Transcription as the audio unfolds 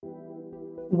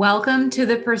Welcome to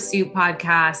the Pursuit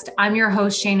Podcast. I'm your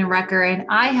host, Shana Recker, and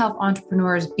I help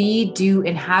entrepreneurs be, do,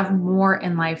 and have more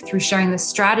in life through sharing the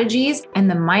strategies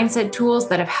and the mindset tools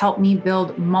that have helped me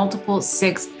build multiple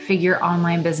six-figure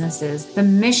online businesses. The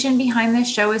mission behind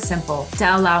this show is simple: to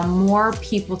allow more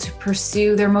people to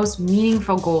pursue their most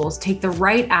meaningful goals, take the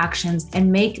right actions,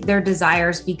 and make their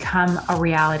desires become a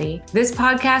reality. This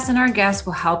podcast and our guests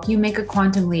will help you make a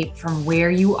quantum leap from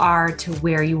where you are to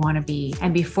where you want to be.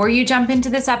 And before you jump into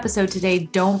this episode today,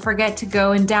 don't forget to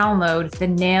go and download the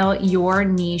Nail Your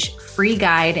Niche free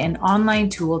guide and online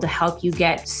tool to help you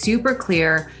get super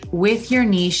clear with your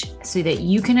niche so that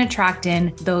you can attract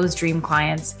in those dream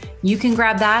clients. You can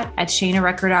grab that at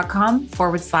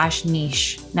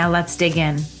shanarecker.com/niche. Now let's dig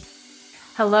in.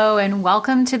 Hello and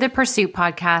welcome to the Pursuit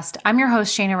Podcast. I'm your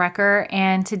host, Shana Recker,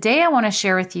 and today I want to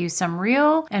share with you some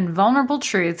real and vulnerable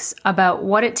truths about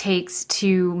what it takes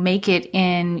to make it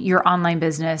in your online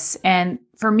business. And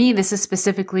for me, this is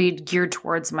specifically geared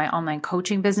towards my online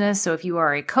coaching business. So if you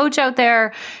are a coach out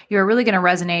there, you're really going to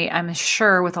resonate, I'm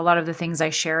sure, with a lot of the things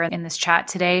I share in this chat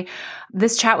today.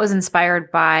 This chat was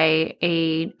inspired by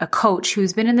a coach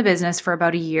who's been in the business for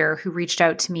about a year, who reached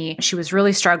out to me. She was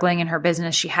really struggling in her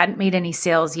business. She hadn't made any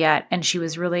sales yet, and she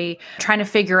was really trying to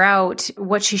figure out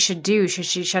what she should do. Should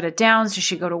she shut it down? Should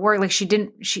she go to work?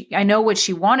 I know what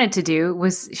she wanted to do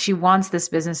was she wants this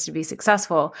business to be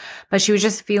successful, but she was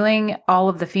just feeling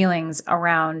all of the feelings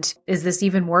around, is this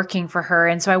even working for her?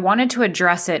 And so I wanted to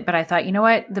address it, but I thought, you know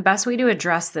what? The best way to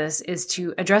address this is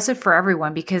to address it for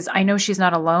everyone, because I know she's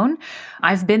not alone.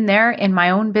 I've been there in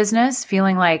my own business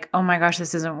feeling like, oh my gosh,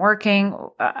 this isn't working.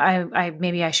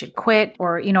 Maybe I should quit,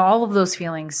 or, all of those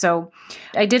feelings. So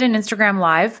I did an Instagram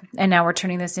live, and now we're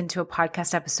turning this into a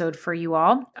podcast episode for you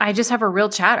all. I just have a real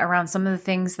chat around some of the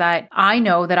things that I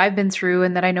know that I've been through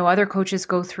and that I know other coaches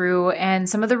go through, and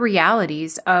some of the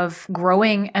realities of growing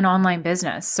an online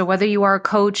business. So whether you are a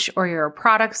coach or you're a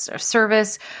product or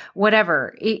service,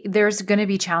 whatever, there's going to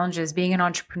be challenges. Being an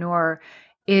entrepreneur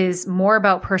is more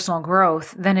about personal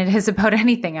growth than it is about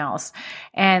anything else.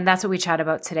 And that's what we chat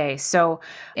about today. So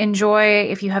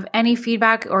enjoy. If you have any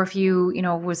feedback, or if you,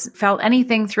 felt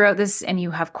anything throughout this and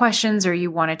you have questions or you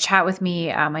want to chat with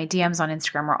me, my DMs on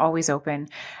Instagram are always open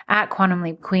at Quantum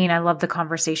Leap Queen. I love the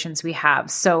conversations we have.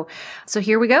 So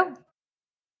here we go.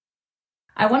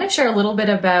 I want to share a little bit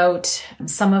about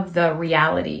some of the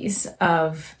realities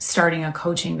of starting a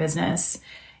coaching business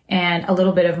and a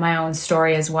little bit of my own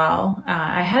story as well.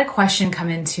 I had a question come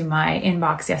into my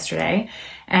inbox yesterday,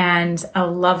 and a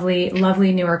lovely,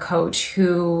 lovely newer coach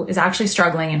who is actually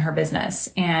struggling in her business.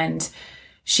 And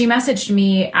she messaged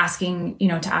me asking,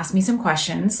 to ask me some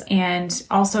questions, and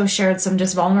also shared some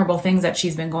just vulnerable things that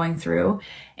she's been going through,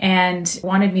 and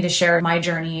wanted me to share my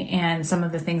journey and some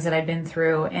of the things that I've been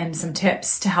through and some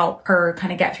tips to help her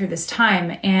kind of get through this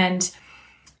time. And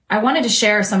I wanted to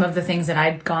share some of the things that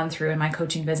I'd gone through in my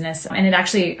coaching business. And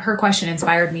her question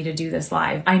inspired me to do this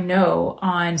live. I know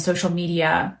on social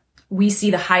media, we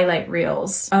see the highlight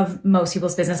reels of most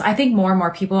people's business. I think more and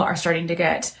more people are starting to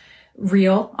get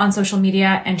real on social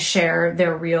media and share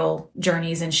their real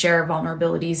journeys and share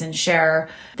vulnerabilities and share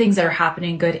things that are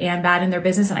happening, good and bad, in their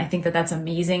business. And I think that that's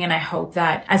amazing. And I hope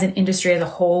that as an industry as a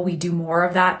whole, we do more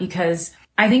of that, because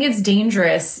I think it's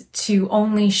dangerous to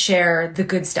only share the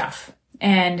good stuff.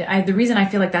 And the reason I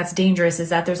feel like that's dangerous is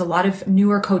that there's a lot of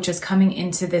newer coaches coming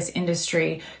into this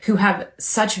industry who have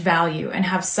such value and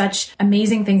have such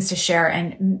amazing things to share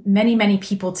and many, many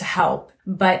people to help,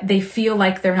 but they feel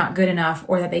like they're not good enough,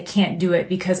 or that they can't do it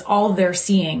because all they're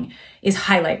seeing is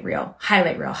highlight reel,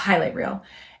 highlight reel, highlight reel.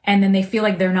 And then they feel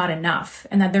like they're not enough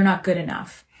and that they're not good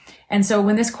enough. And so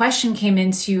when this question came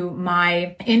into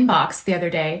my inbox the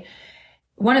other day,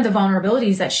 one of the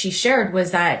vulnerabilities that she shared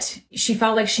was that she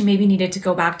felt like she maybe needed to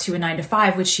go back to a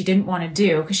 9-to-5, which she didn't want to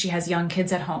do because she has young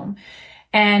kids at home.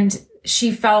 And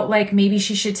she felt like maybe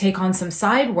she should take on some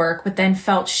side work, but then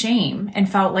felt shame and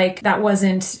felt like that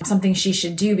wasn't something she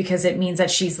should do because it means that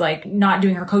she's like not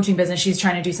doing her coaching business. She's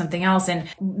trying to do something else. And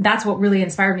that's what really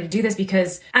inspired me to do this,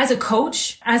 because as a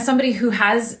coach, as somebody who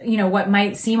has, what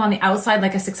might seem on the outside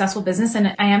like a successful business,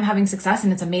 and I am having success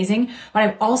and it's amazing, but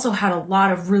I've also had a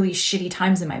lot of really shitty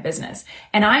times in my business.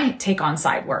 And I take on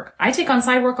side work. I take on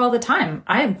side work all the time.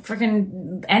 And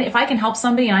if I can help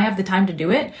somebody and I have the time to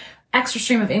do it, extra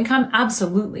stream of income,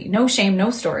 absolutely. No shame,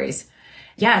 no stories.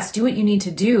 yes, do what you need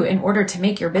to do in order to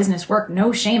make your business work.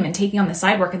 No shame in taking on the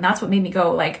side work. And that's what made me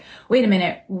go like, wait a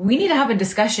minute, we need to have a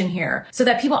discussion here so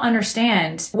that people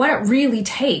understand what it really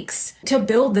takes to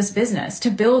build this business,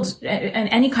 to build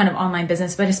any kind of online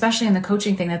business, but especially in the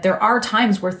coaching thing, that there are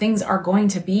times where things are going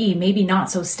to be maybe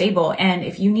not so stable. And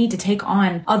if you need to take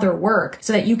on other work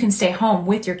so that you can stay home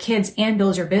with your kids and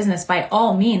build your business, by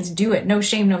all means, do it. No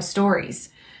shame, no stories.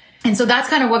 And so that's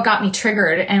kind of what got me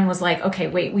triggered and was like, okay,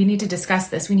 wait, we need to discuss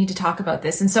this. We need to talk about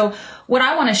this. And so what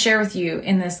I want to share with you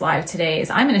in this live today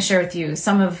is I'm going to share with you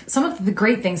some of the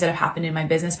great things that have happened in my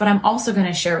business, but I'm also going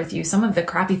to share with you some of the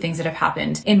crappy things that have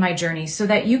happened in my journey so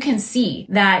that you can see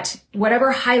that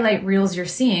whatever highlight reels you're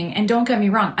seeing, and don't get me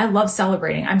wrong, I love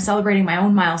celebrating. I'm celebrating my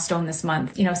own milestone this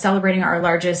month, celebrating our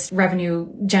largest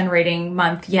revenue generating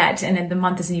month yet. And then the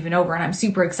month isn't even over and I'm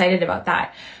super excited about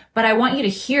that. But I want you to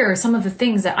hear some of the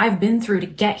things that I've been through to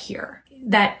get here.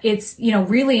 That it's,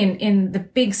 really in the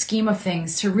big scheme of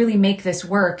things, to really make this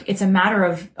work, it's a matter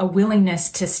of a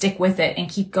willingness to stick with it and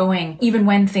keep going, even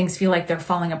when things feel like they're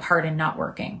falling apart and not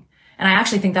working. And I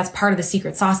actually think that's part of the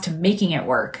secret sauce to making it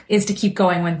work, is to keep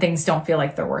going when things don't feel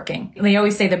like they're working. They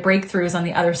always say the breakthrough is on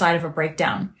the other side of a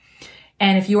breakdown.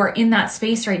 And if you are in that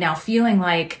space right now, feeling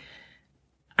like,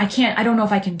 I don't know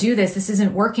if I can do this. This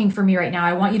isn't working for me right now.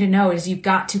 I want you to know is you've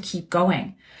got to keep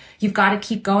going. You've got to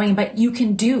keep going, but you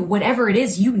can do whatever it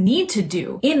is you need to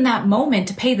do in that moment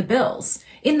to pay the bills,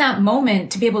 in that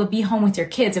moment to be able to be home with your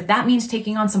kids. If that means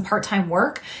taking on some part-time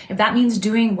work, if that means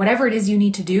doing whatever it is you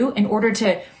need to do in order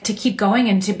to keep going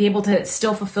and to be able to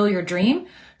still fulfill your dream,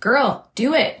 girl,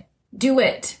 do it, do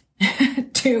it,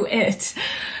 do it,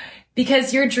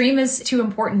 because your dream is too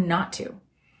important not to.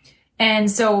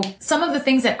 And so some of the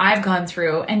things that I've gone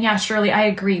through, and yeah, Shirley, I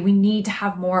agree, we need to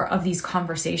have more of these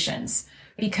conversations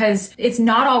because it's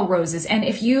not all roses. And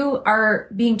if you are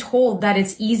being told that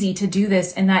it's easy to do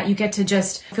this and that you get to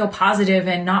just feel positive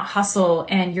and not hustle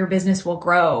and your business will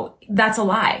grow, that's a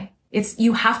lie.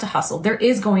 You have to hustle. There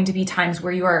is going to be times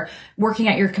where you are working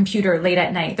at your computer late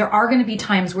at night. There are going to be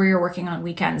times where you're working on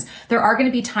weekends. There are going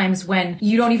to be times when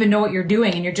you don't even know what you're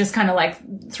doing and you're just kind of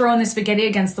like throwing the spaghetti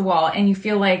against the wall and you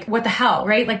feel like, what the hell,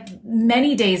 right? Like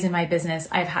many days in my business,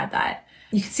 I've had that.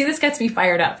 You can see this gets me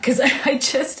fired up because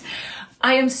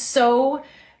I am so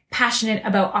passionate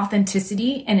about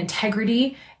authenticity and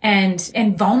integrity and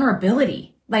vulnerability.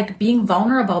 Like being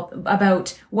vulnerable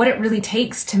about what it really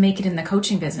takes to make it in the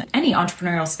coaching business, any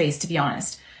entrepreneurial space, to be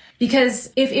honest.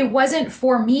 Because if it wasn't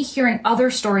for me hearing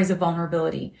other stories of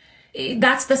vulnerability,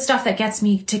 that's the stuff that gets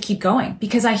me to keep going,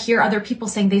 because I hear other people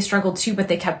saying they struggled too, but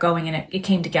they kept going and it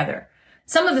came together.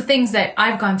 Some of the things that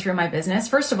I've gone through in my business,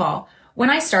 first of all, when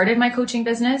I started my coaching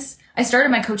business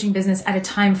at a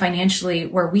time financially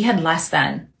where we had less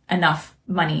than enough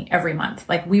money every month.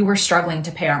 Like we were struggling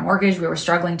to pay our mortgage. We were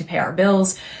struggling to pay our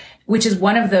bills, which is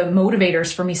one of the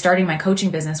motivators for me starting my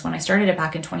coaching business when I started it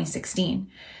back in 2016.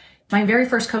 My very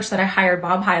first coach that I hired,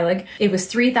 Bob Heilig, it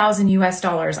was $3,000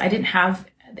 US. I didn't have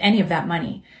any of that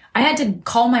money. I had to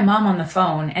call my mom on the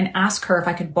phone and ask her if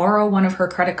I could borrow one of her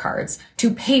credit cards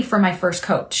to pay for my first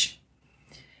coach.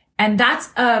 And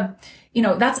that's not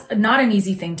an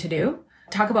easy thing to do.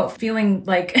 Talk about feeling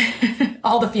like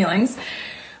all the feelings.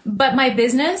 But my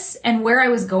business and where I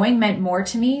was going meant more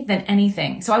to me than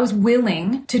anything. So I was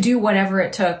willing to do whatever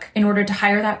it took in order to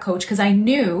hire that coach because I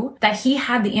knew that he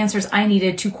had the answers I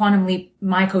needed to quantum leap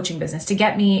my coaching business, to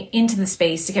get me into the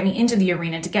space, to get me into the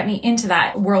arena, to get me into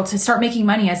that world, to start making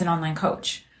money as an online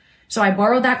coach. So I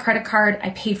borrowed that credit card.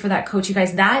 I paid for that coach. You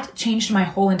guys, that changed my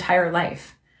whole entire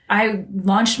life. I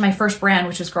launched my first brand,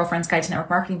 which was Girlfriend's Guide to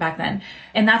Network Marketing back then.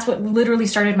 And that's what literally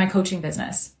started my coaching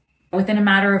business. Within a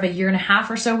matter of a year and a half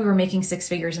or so, we were making 6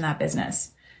 figures in that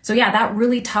business. So yeah, that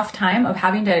really tough time of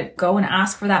having to go and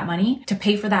ask for that money to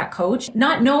pay for that coach,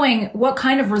 not knowing what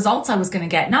kind of results I was going to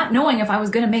get, not knowing if I was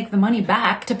going to make the money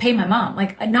back to pay my mom,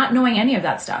 like not knowing any of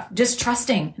that stuff, just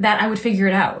trusting that I would figure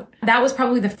it out. That was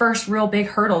probably the first real big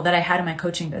hurdle that I had in my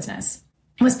coaching business.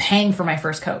 It was paying for my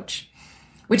first coach.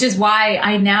 Which is why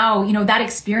I now, that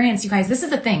experience, you guys, this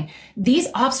is the thing. These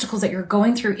obstacles that you're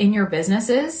going through in your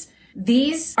businesses,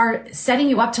 these are setting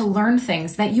you up to learn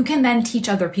things that you can then teach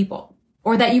other people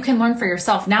or that you can learn for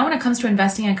yourself. Now, when it comes to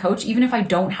investing in a coach, even if I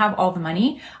don't have all the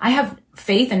money, I have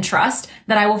faith and trust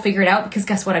that I will figure it out because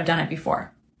guess what? I've done it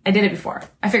before. I did it before.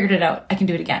 I figured it out. I can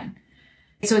do it again.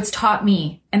 So it's taught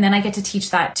me. And then I get to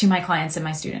teach that to my clients and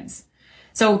my students.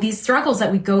 So these struggles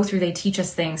that we go through, they teach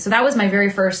us things. So that was my very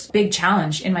first big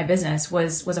challenge in my business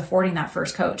was affording that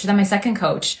first coach. Then my second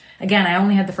coach, again, I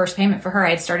only had the first payment for her.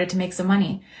 I had started to make some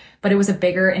money, but it was a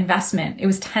bigger investment. It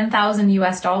was $10,000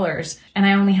 US. And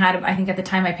I only had, I think at the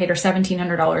time I paid her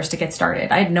 $1,700 to get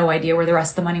started. I had no idea where the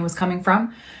rest of the money was coming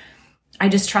from. I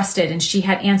just trusted, and she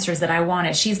had answers that I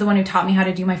wanted. She's the one who taught me how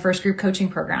to do my first group coaching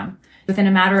program. Within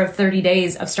a matter of 30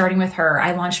 days of starting with her,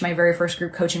 I launched my very first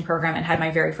group coaching program and had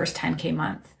my very first 10K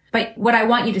month. But what I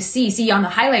want you to see on the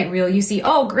highlight reel, you see,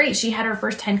 oh, great, she had her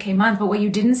first 10K month. But what you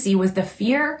didn't see was the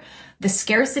fear, the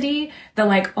scarcity, the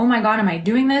like, oh my God, am I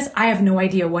doing this? I have no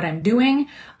idea what I'm doing.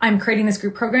 I'm creating this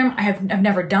group program. I've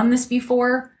never done this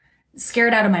before.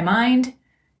 Scared out of my mind.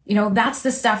 You know, that's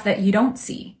the stuff that you don't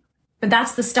see. But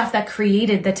that's the stuff that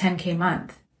created the 10K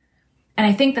month. And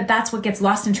I think that that's what gets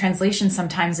lost in translation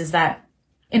sometimes, is that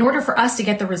in order for us to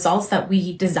get the results that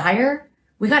we desire,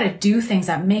 we got to do things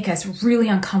that make us really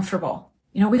uncomfortable.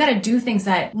 You know, we got to do things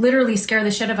that literally scare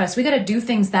the shit out of us. We got to do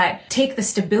things that take the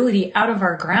stability out of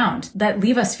our ground, that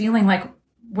leave us feeling like,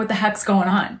 what the heck's going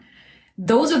on?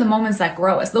 Those are the moments that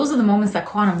grow us. Those are the moments that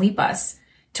quantum leap us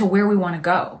to where we want to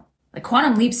go. Like,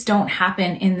 quantum leaps don't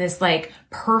happen in this like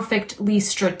perfectly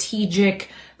strategic,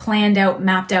 planned out,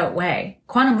 mapped out way.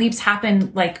 Quantum leaps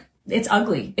happen like, it's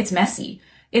ugly. It's messy.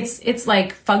 It's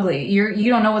like fugly. You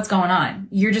don't know what's going on.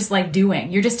 You're just like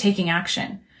you're just taking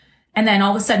action. And then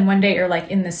all of a sudden one day you're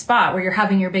like in this spot where you're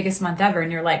having your biggest month ever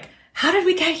and you're like, how did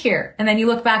we get here? And then you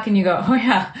look back and you go, oh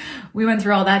yeah, we went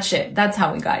through all that shit. That's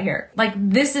how we got here. Like,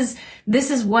 this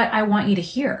is what I want you to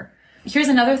hear. Here's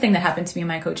another thing that happened to me in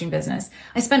my coaching business.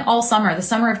 I spent all summer, the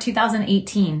summer of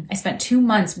 2018, I spent 2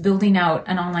 months building out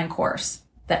an online course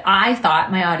that I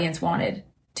thought my audience wanted.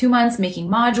 2 months making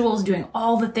modules, doing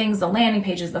all the things, the landing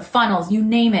pages, the funnels, you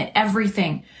name it,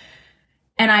 everything.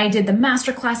 And I did the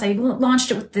masterclass. I launched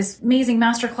it with this amazing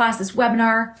masterclass, this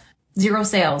webinar, 0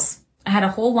 sales. I had a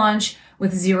whole launch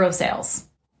with 0 sales.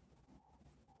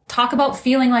 Talk about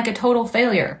feeling like a total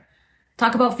failure.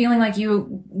 Talk about feeling like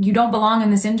you don't belong in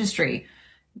this industry.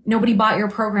 Nobody bought your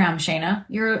program, Shayna.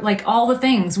 You're like, all the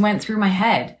things went through my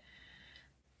head.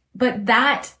 But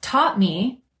that taught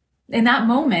me in that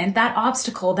moment, that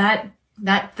obstacle,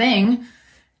 that thing,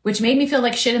 which made me feel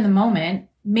like shit in the moment,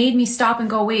 made me stop and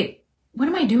go, wait, what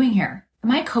am I doing here?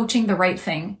 Am I coaching the right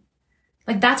thing?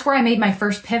 Like, that's where I made my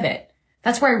first pivot.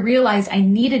 That's where I realized I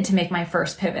needed to make my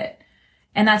first pivot.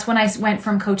 And that's when I went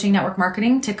from coaching network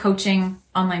marketing to coaching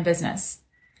online business.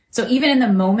 So even in the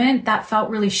moment, that felt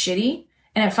really shitty,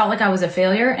 and it felt like I was a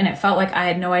failure, and it felt like I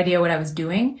had no idea what I was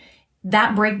doing.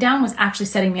 That breakdown was actually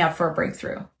setting me up for a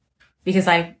breakthrough, because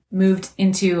I moved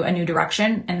into a new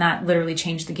direction, and that literally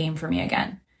changed the game for me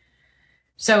again.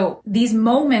 So these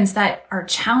moments that are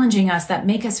challenging us, that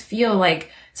make us feel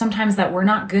like sometimes that we're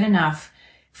not good enough,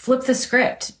 flip the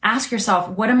script. Ask yourself,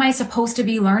 what am I supposed to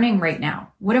be learning right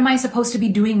now? What am I supposed to be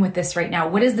doing with this right now?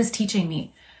 What is this teaching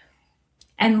me?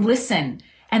 And listen,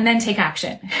 and then take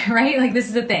action, right? Like, this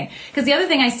is the thing. Because the other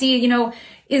thing I see,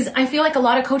 is I feel like a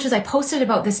lot of coaches, I posted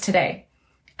about this today.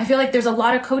 I feel like there's a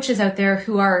lot of coaches out there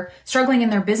who are struggling in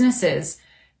their businesses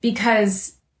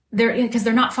because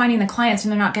they're not finding the clients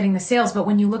and they're not getting the sales. But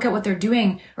when you look at what they're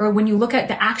doing, or when you look at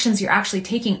the actions you're actually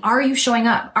taking, are you showing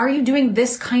up? Are you doing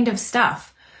this kind of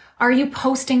stuff? Are you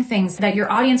posting things that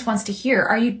your audience wants to hear?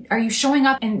 Are you showing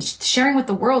up and sharing with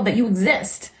the world that you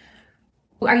exist?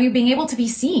 Are you being able to be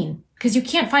seen? Because you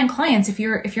can't find clients if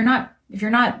you're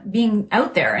not being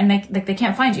out there, and they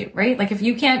can't find you, right? Like, if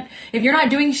you're not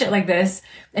doing shit like this,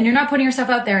 and you're not putting yourself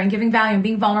out there and giving value and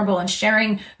being vulnerable and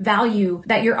sharing value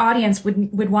that your audience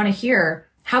would want to hear,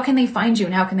 how can they find you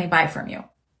and how can they buy from you?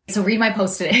 So read my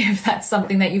post today if that's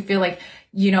something that you feel like,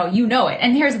 you know it.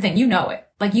 And here's the thing, you know it.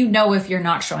 Like, if you're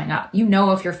not showing up,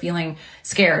 if you're feeling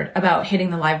scared about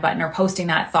hitting the live button or posting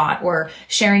that thought or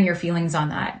sharing your feelings on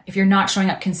that, if you're not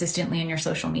showing up consistently in your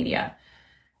social media.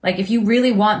 Like, if you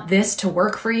really want this to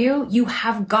work for you, you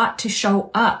have got to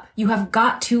show up. You have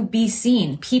got to be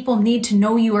seen. People need to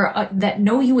know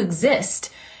know you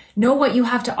exist, know what you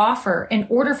have to offer in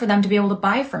order for them to be able to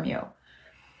buy from you.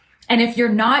 And if you're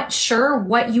not sure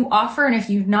what you offer, and if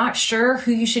you're not sure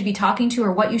who you should be talking to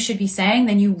or what you should be saying,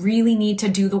 then you really need to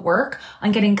do the work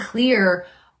on getting clear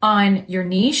on your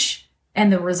niche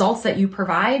and the results that you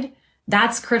provide.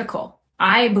 That's critical.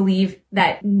 I believe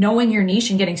that knowing your niche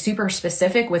and getting super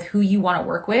specific with who you want to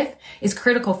work with is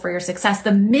critical for your success.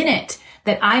 The minute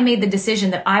that I made the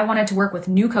decision that I wanted to work with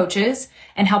new coaches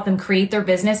and help them create their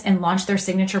business and launch their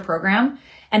signature program,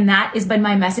 and that has been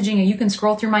my messaging, and you can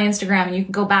scroll through my Instagram and you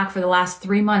can go back for the last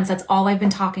 3 months. That's all I've been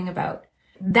talking about.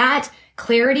 That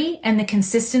clarity and the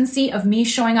consistency of me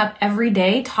showing up every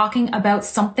day, talking about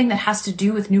something that has to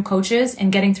do with new coaches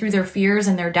and getting through their fears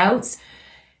and their doubts,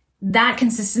 that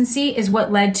consistency is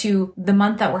what led to the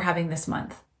month that we're having this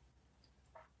month.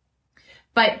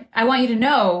 But I want you to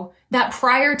know that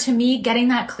prior to me getting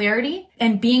that clarity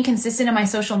and being consistent in my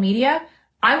social media,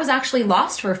 I was actually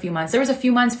lost for a few months. There was a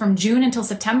few months from June until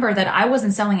September that I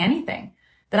wasn't selling anything,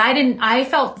 that I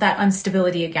felt that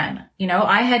instability again.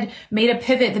 I had made a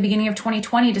pivot at the beginning of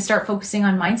 2020 to start focusing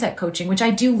on mindset coaching, which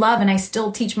I do love. And I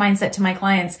still teach mindset to my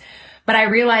clients. But I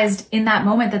realized in that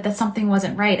moment that something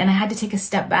wasn't right. And I had to take a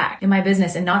step back in my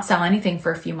business and not sell anything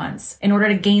for a few months in order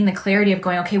to gain the clarity of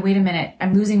going, okay, wait a minute.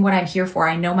 I'm losing what I'm here for.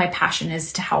 I know my passion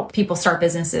is to help people start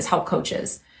businesses, help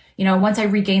coaches. Once I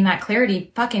regained that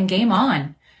clarity, fucking game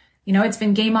on. It's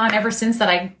been game on ever since that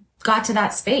I got to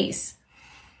that space.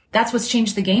 That's what's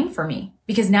changed the game for me,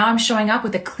 because now I'm showing up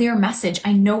with a clear message.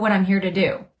 I know what I'm here to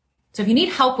do. So if you need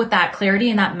help with that clarity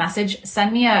and that message,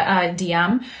 send me a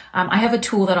DM. I have a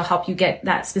tool that'll help you get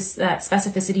that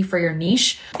specificity for your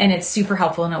niche, and it's super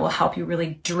helpful, and it will help you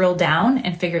really drill down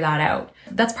and figure that out.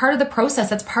 That's part of the process.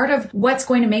 That's part of what's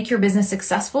going to make your business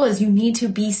successful is you need to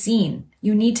be seen.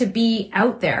 You need to be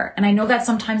out there. And I know that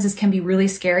sometimes this can be really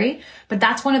scary, but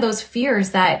that's one of those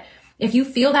fears that if you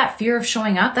feel that fear of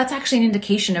showing up, that's actually an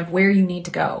indication of where you need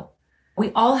to go.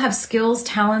 We all have skills,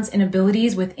 talents, and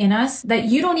abilities within us that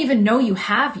you don't even know you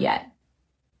have yet.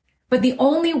 But the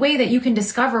only way that you can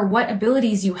discover what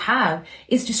abilities you have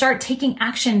is to start taking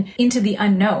action into the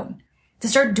unknown, to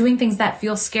start doing things that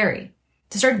feel scary,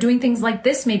 to start doing things like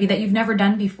this maybe that you've never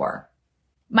done before.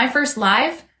 My first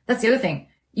live, that's the other thing.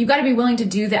 You've got to be willing to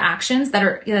do the actions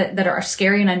that are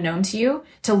scary and unknown to you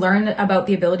to learn about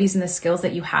the abilities and the skills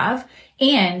that you have.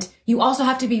 And you also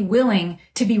have to be willing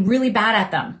to be really bad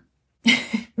at them.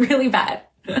 Really bad.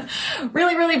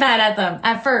 really bad at them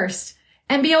at first,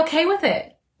 and be okay with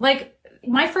it. Like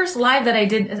my first live that I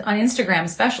did on Instagram,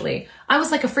 especially, I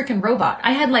was like a freaking robot.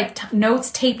 I had like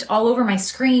notes taped all over my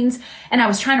screens, and I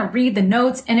was trying to read the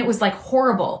notes, and it was like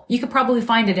horrible. You could probably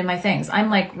find it in my things. I'm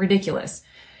like ridiculous.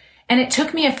 And it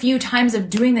took me a few times of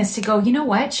doing this to go, you know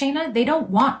what, Shayna? They don't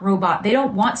want robot. They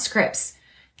don't want scripts.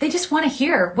 They just want to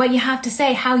hear what you have to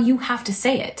say, how you have to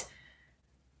say it.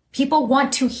 People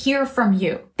want to hear from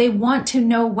you. They want to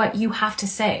know what you have to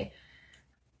say.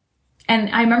 And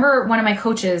I remember one of my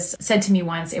coaches said to me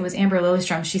once, it was Amber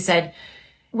Lillystrom. She said,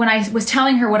 when I was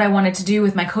telling her what I wanted to do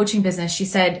with my coaching business, she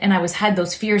said, and I had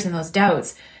those fears and those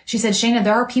doubts. She said, Shayna,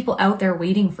 there are people out there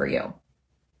waiting for you.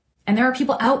 And there are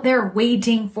people out there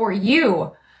waiting for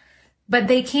you, but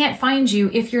they can't find you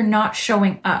if you're not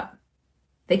showing up.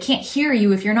 They can't hear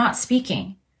you if you're not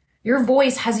speaking. Your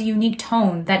voice has a unique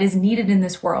tone that is needed in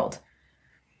this world.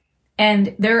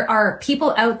 And there are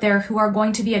people out there who are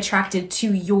going to be attracted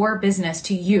to your business,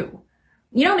 to you.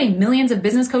 You know how many millions of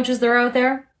business coaches there are out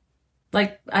there?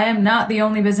 Like, I am not the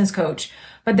only business coach,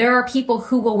 but there are people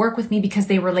who will work with me because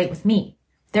they relate with me.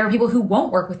 There are people who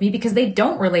won't work with me because they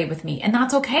don't relate with me. And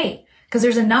that's okay, because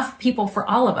there's enough people for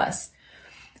all of us.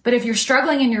 But if you're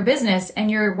struggling in your business and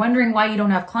you're wondering why you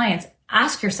don't have clients,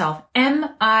 ask yourself, am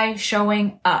I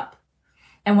showing up?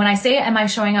 And when I say, am I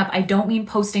showing up, I don't mean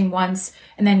posting once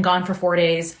and then gone for 4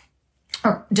 days,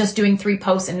 or just doing 3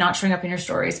 posts and not showing up in your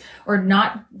stories, or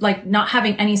not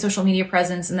having any social media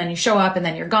presence. And then you show up and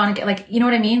then you're gone again. Like, you know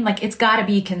what I mean? Like, it's got to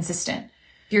be consistent.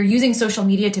 If you're using social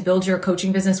media to build your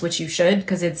coaching business, which you should,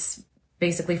 because it's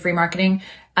basically free marketing,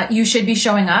 you should be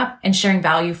showing up and sharing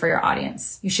value for your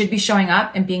audience. You should be showing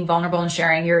up and being vulnerable and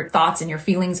sharing your thoughts and your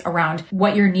feelings around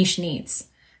what your niche needs.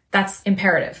 That's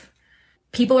imperative.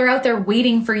 People are out there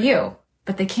waiting for you,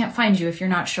 but they can't find you if you're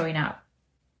not showing up.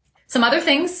 Some other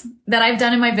things that I've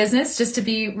done in my business, just to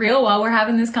be real while we're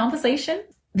having this conversation.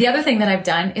 The other thing that I've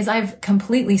done is I've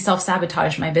completely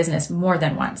self-sabotaged my business more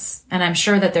than once. And I'm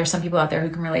sure that there's some people out there who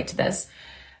can relate to this.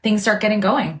 Things start getting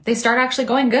going. They start actually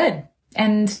going good.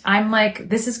 And I'm like,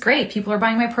 this is great. People are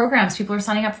buying my programs. People are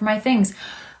signing up for my things.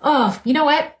 Oh, you know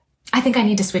what? I think I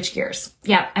need to switch gears.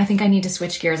 Yeah, I think I need to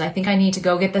switch gears. I think I need to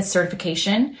go get this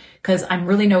certification because I'm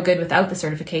really no good without the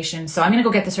certification. So I'm going to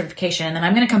go get the certification and then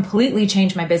I'm going to completely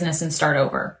change my business and start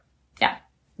over. Yeah,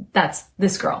 that's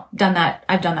this girl. Done that.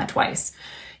 I've done that twice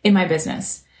in my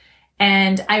business.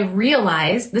 And I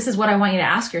realized this is what I want you to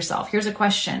ask yourself. Here's a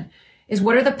question is,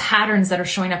 what are the patterns that are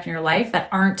showing up in your life that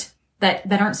aren't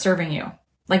serving you?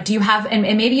 Like, do you have, and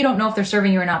maybe you don't know if they're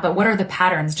serving you or not, but what are the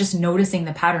patterns? Just noticing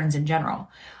the patterns in general.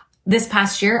 This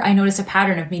past year, I noticed a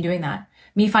pattern of me doing that.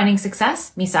 Me finding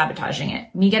success, me sabotaging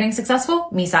it. Me getting successful,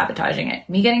 me sabotaging it.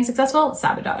 Me getting successful,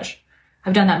 sabotage.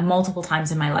 I've done that multiple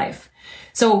times in my life.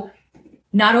 So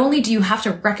not only do you have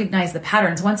to recognize the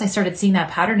patterns, once I started seeing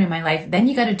that pattern in my life, then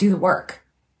you got to do the work,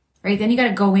 right? Then you got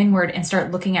to go inward and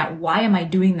start looking at, why am I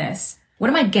doing this? What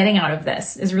am I getting out of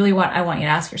this is really what I want you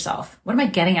to ask yourself. What am I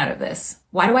getting out of this?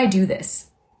 Why do I do this?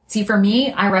 See, for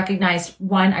me, I recognized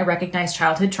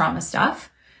childhood trauma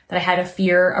stuff, that I had a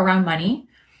fear around money.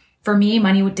 For me,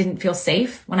 money didn't feel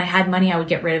safe. When I had money, I would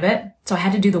get rid of it. So I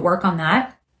had to do the work on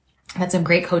that. I've had some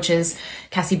great coaches.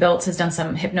 Cassie Biltz has done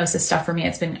some hypnosis stuff for me.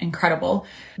 It's been incredible.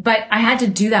 But I had to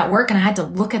do that work and I had to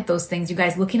look at those things. You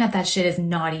guys, looking at that shit is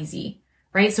not easy,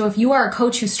 right? So if you are a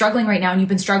coach who's struggling right now and you've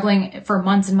been struggling for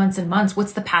months and months and months,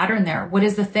 what's the pattern there? What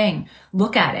is the thing?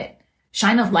 Look at it.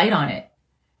 Shine a light on it.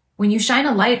 When you shine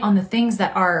a light on the things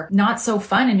that are not so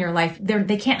fun in your life,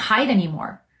 they can't hide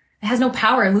anymore. It has no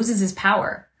power. It loses its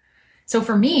power. So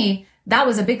for me, that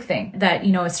was a big thing that,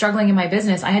 struggling in my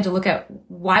business, I had to look at,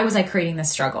 why was I creating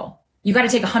this struggle? You got to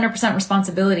take 100%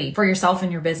 responsibility for yourself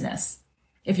and your business.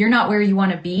 If you're not where you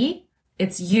want to be,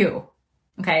 it's you.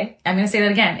 Okay. I'm going to say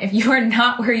that again. If you are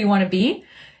not where you want to be,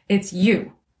 it's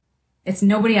you. It's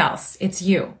nobody else. It's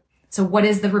you. So what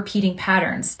is the repeating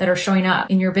patterns that are showing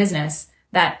up in your business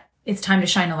that it's time to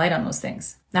shine a light on those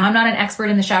things? Now, I'm not an expert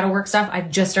in the shadow work stuff. I've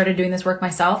just started doing this work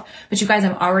myself, but you guys,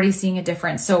 I'm already seeing a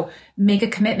difference. So make a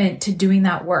commitment to doing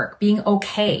that work, being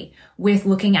okay with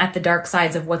looking at the dark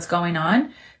sides of what's going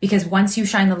on, because once you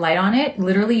shine the light on it,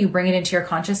 literally you bring it into your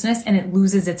consciousness and it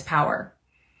loses its power.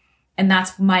 And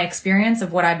that's my experience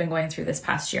of what I've been going through this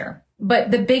past year.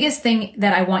 But the biggest thing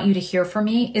that I want you to hear from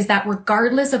me is that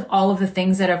regardless of all of the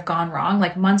things that have gone wrong,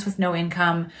 like months with no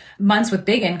income, months with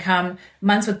big income,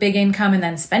 and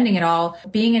then spending it all,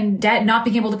 being in debt, not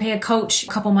being able to pay a coach a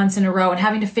couple months in a row and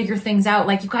having to figure things out.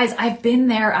 Like, you guys, I've been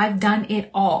there. I've done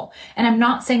it all. And I'm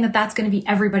not saying that that's going to be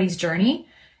everybody's journey.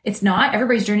 It's not.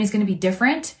 Everybody's journey is going to be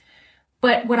different.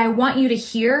 But what I want you to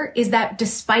hear is that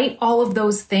despite all of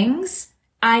those things,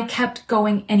 I kept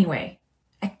going anyway.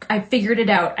 I figured it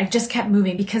out. I just kept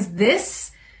moving, because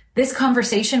this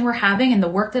conversation we're having and the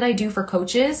work that I do for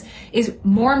coaches is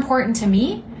more important to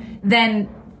me than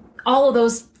all of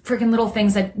those freaking little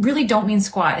things that really don't mean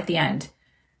squat at the end.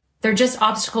 They're just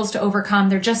obstacles to overcome.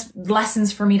 They're just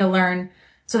lessons for me to learn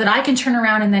so that I can turn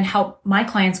around and then help my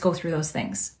clients go through those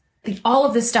things. All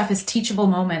of this stuff is teachable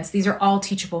moments. These are all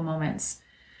teachable moments.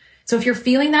 So if you're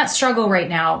feeling that struggle right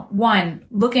now, one,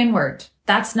 look inward.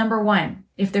 That's number one.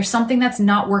 If there's something that's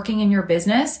not working in your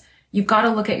business, you've got to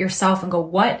look at yourself and go,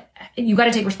 you got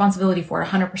to take responsibility for it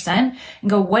 100% and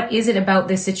go, what is it about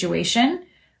this situation?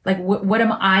 Like, what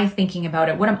am I thinking about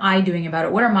it? What am I doing about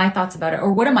it? What are my thoughts about it?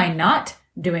 Or what am I not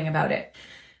doing about it?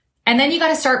 And then you got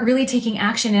to start really taking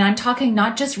action. And I'm talking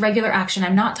not just regular action.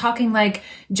 I'm not talking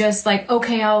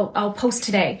okay, I'll post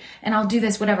today and I'll do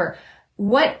this, whatever.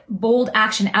 What bold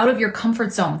action out of your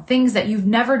comfort zone, things that you've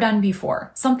never done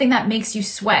before, something that makes you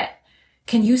sweat,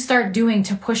 can you start doing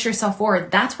to push yourself forward?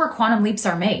 That's where quantum leaps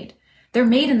are made. They're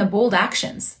made in the bold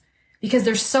actions, because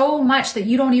there's so much that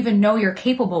you don't even know you're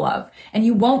capable of, and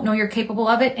you won't know you're capable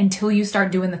of it until you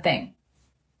start doing the thing.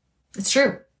 It's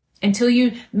true. Until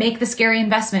you make the scary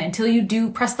investment, until you do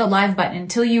press the live button,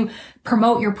 until you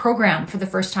promote your program for the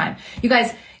first time. You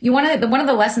guys, one of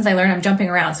the lessons I learned, I'm jumping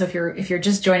around. So if you're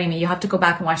just joining me, you have to go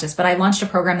back and watch this, but I launched a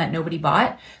program that nobody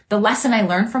bought. The lesson I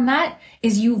learned from that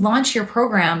is you launch your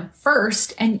program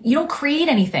first and you don't create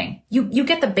anything. You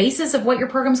get the basis of what your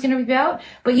program is going to be about,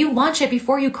 but you launch it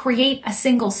before you create a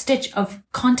single stitch of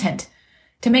content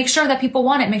to make sure that people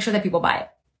want it, make sure that people buy it.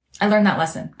 I learned that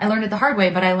lesson. I learned it the hard way,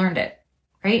 but I learned it.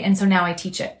 Right? And so now I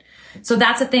teach it. So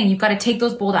that's the thing. You've got to take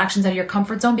those bold actions out of your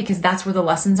comfort zone, because that's where the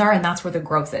lessons are and that's where the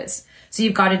growth is. So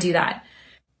you've got to do that.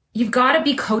 You've got to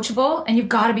be coachable and you've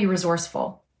got to be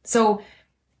resourceful. So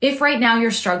if right now you're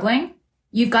struggling,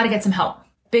 you've got to get some help.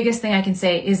 Biggest thing I can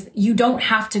say is you don't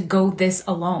have to go this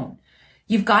alone.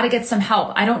 You've got to get some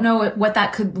help. I don't know what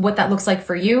that looks like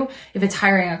for you. If it's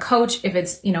hiring a coach, if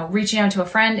it's, reaching out to a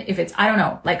friend, if it's, I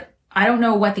don't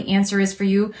know what the answer is for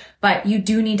you, but you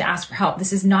do need to ask for help.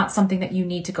 This is not something that you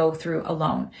need to go through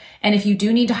alone. And if you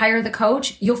do need to hire the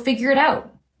coach, you'll figure it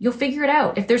out. You'll figure it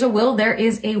out. If there's a will, there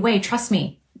is a way. Trust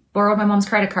me. Borrowed my mom's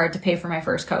credit card to pay for my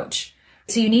first coach.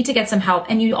 So you need to get some help,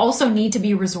 and you also need to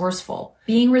be resourceful.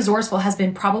 Being resourceful has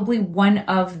been probably one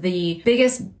of the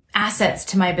biggest assets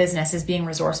to my business, is being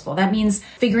resourceful. That means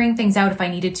figuring things out if I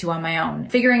needed to on my own,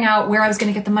 figuring out where I was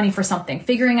going to get the money for something,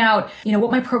 figuring out,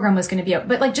 what my program was going to be,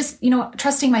 but just,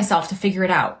 trusting myself to figure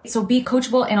it out. So be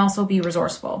coachable and also be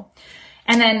resourceful.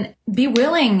 And then be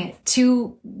willing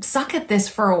to suck at this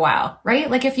for a while,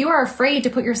 right? Like if you are afraid to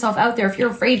put yourself out there, if you're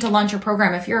afraid to launch your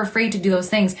program, if you're afraid to do those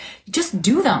things, just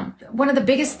do them. One of the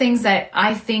biggest things that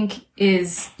I think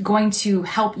is going to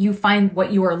help you find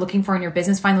what you are looking for in your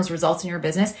business, find those results in your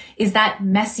business, is that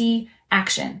messy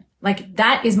action. Like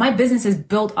my business is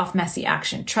built off messy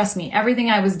action. Trust me, everything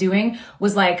I was doing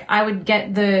was like, I would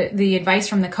get the advice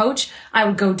from the coach, I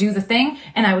would go do the thing,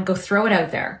 and I would go throw it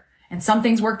out there. And some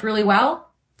things worked really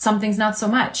well, some things not so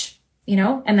much,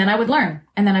 and then I would learn,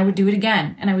 and then I would do it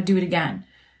again, and I would do it again.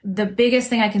 The biggest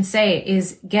thing I can say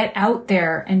is get out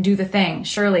there and do the thing.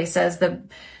 Shirley says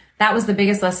that was the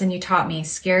biggest lesson you taught me.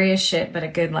 Scary as shit, but a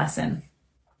good lesson.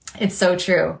 It's so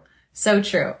true. So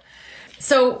true.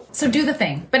 So do the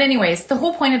thing. But anyways, the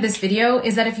whole point of this video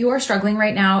is that if you are struggling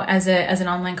right now as an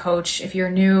online coach, if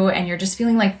you're new and you're just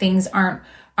feeling like things aren't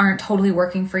totally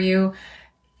working for you,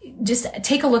 just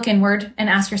take a look inward and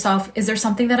ask yourself, is there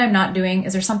something that I'm not doing?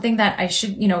 Is there something that I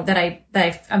should,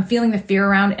 I'm feeling the fear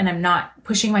around and I'm not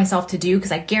pushing myself to do?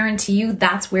 Because I guarantee you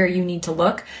that's where you need to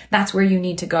look. That's where you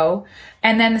need to go.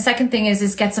 And then the second thing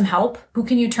is get some help. Who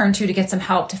can you turn to get some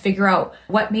help to figure out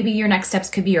what maybe your next steps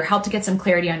could be, or help to get some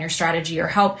clarity on your strategy, or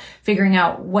help figuring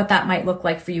out what that might look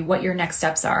like for you, what your next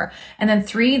steps are. And then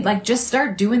 3, just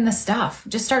start doing the stuff.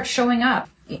 Just start showing up.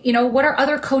 What are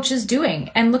other coaches doing?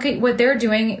 And look at what they're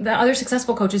doing, the other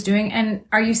successful coaches doing. And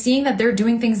are you seeing that they're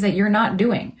doing things that you're not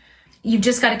doing? You've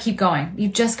just got to keep going.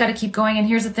 You've just got to keep going. And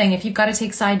here's the thing. If you've got to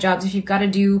take side jobs, if you've got to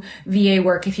do VA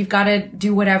work, if you've got to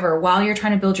do whatever while you're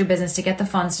trying to build your business to get the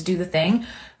funds to do the thing,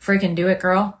 freaking do it,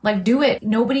 girl. Do it.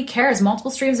 Nobody cares.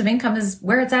 Multiple streams of income is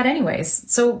where it's at anyways.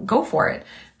 So go for it.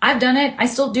 I've done it. I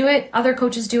still do it. Other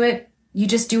coaches do it. You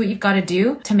just do what you've got to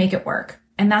do to make it work.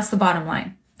 And that's the bottom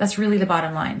line. That's really the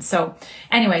bottom line. So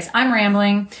anyways, I'm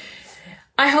rambling.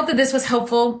 I hope that this was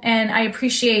helpful, and I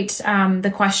appreciate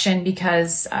the question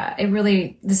because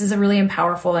this is a really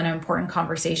powerful and important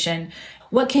conversation.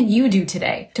 What can you do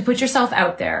today to put yourself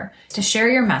out there, to share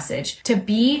your message, to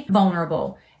be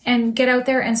vulnerable, and get out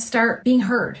there and start being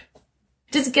heard?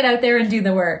 Just get out there and do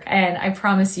the work. And I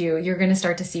promise you're going to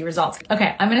start to see results.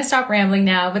 Okay, I'm going to stop rambling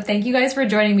now, but thank you guys for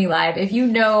joining me live. If you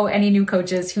know any new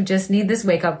coaches who just need this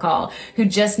wake up call, who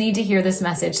just need to hear this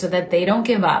message so that they don't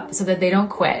give up, so that they don't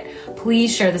quit,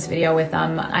 please share this video with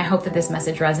them. I hope that this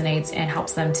message resonates and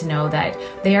helps them to know that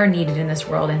they are needed in this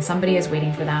world and somebody is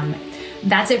waiting for them.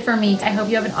 That's it for me. I hope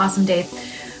you have an awesome day.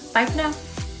 Bye for now.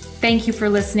 Thank you for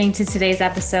listening to today's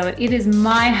episode. It is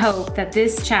my hope that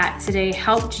this chat today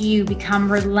helped you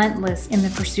become relentless in the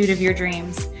pursuit of your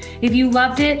dreams. If you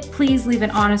loved it, please leave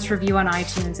an honest review on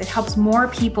iTunes. It helps more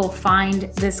people find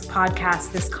this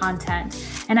podcast, this content.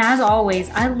 And as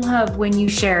always, I love when you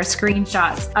share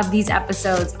screenshots of these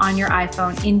episodes on your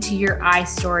iPhone into your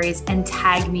iStories and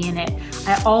tag me in it.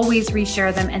 I always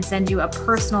reshare them and send you a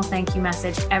personal thank you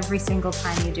message every single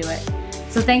time you do it.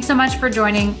 So thanks so much for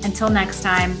joining. Until next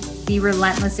time, be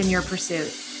relentless in your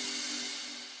pursuit.